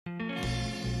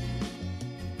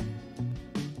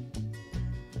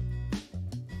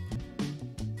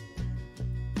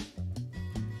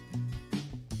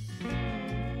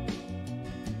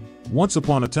Once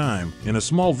upon a time, in a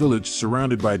small village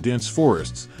surrounded by dense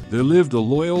forests, there lived a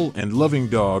loyal and loving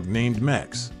dog named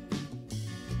Max.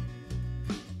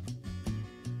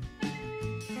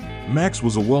 Max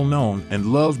was a well-known and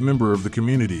loved member of the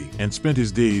community and spent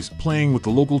his days playing with the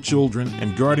local children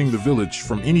and guarding the village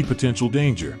from any potential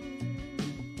danger.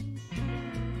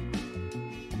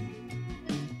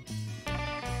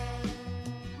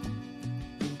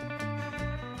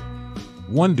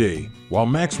 One day, while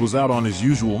Max was out on his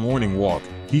usual morning walk,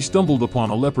 he stumbled upon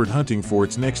a leopard hunting for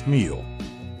its next meal.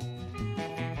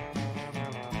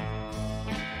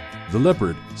 The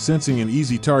leopard, sensing an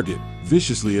easy target,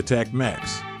 viciously attacked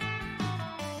Max.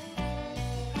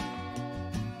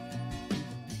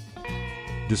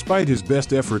 Despite his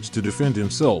best efforts to defend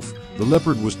himself, the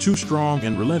leopard was too strong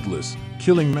and relentless,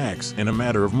 killing Max in a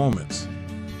matter of moments.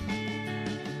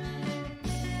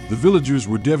 The villagers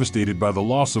were devastated by the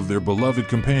loss of their beloved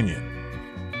companion.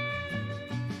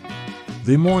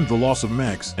 They mourned the loss of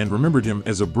Max and remembered him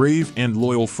as a brave and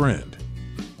loyal friend.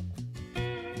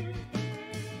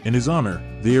 In his honor,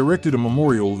 they erected a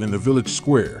memorial in the village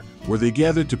square, where they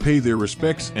gathered to pay their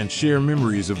respects and share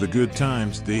memories of the good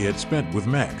times they had spent with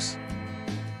Max.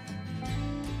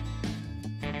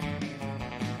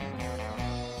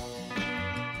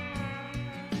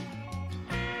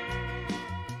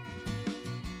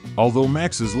 Although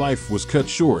Max's life was cut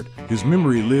short, his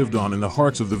memory lived on in the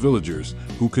hearts of the villagers,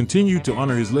 who continued to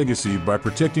honor his legacy by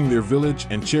protecting their village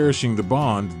and cherishing the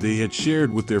bond they had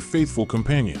shared with their faithful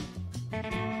companion.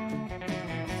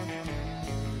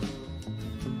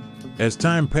 As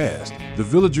time passed, the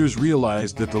villagers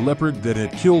realized that the leopard that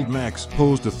had killed Max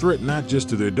posed a threat not just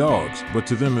to their dogs, but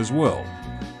to them as well.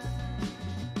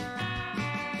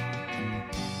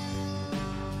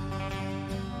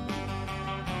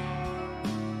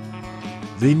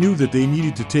 They knew that they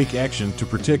needed to take action to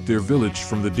protect their village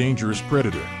from the dangerous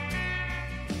predator.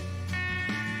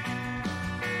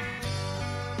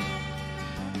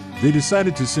 They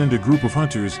decided to send a group of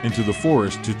hunters into the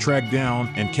forest to track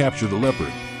down and capture the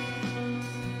leopard.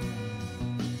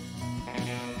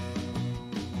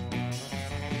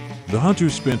 The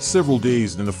hunters spent several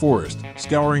days in the forest,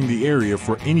 scouring the area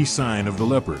for any sign of the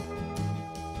leopard.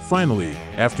 Finally,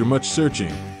 after much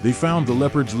searching, they found the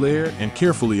leopard's lair and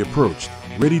carefully approached,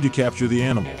 ready to capture the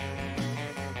animal.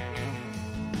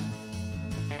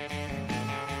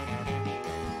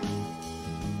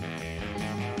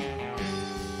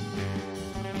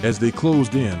 As they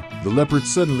closed in, the leopard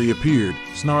suddenly appeared,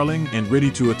 snarling and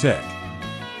ready to attack.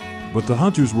 But the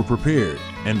hunters were prepared,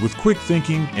 and with quick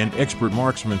thinking and expert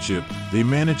marksmanship, they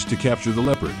managed to capture the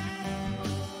leopard.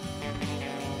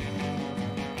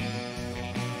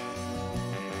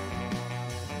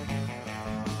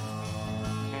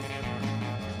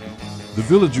 The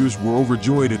villagers were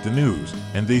overjoyed at the news,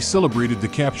 and they celebrated the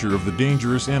capture of the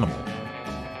dangerous animal.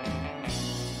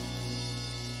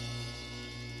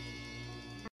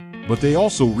 But they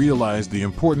also realized the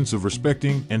importance of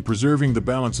respecting and preserving the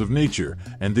balance of nature,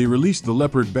 and they released the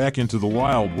leopard back into the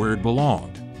wild where it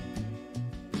belonged.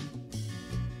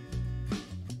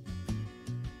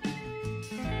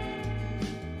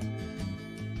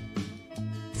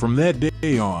 From that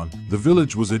day on, the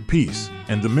village was at peace,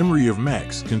 and the memory of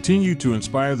Max continued to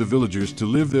inspire the villagers to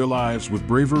live their lives with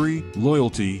bravery,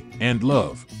 loyalty, and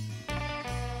love.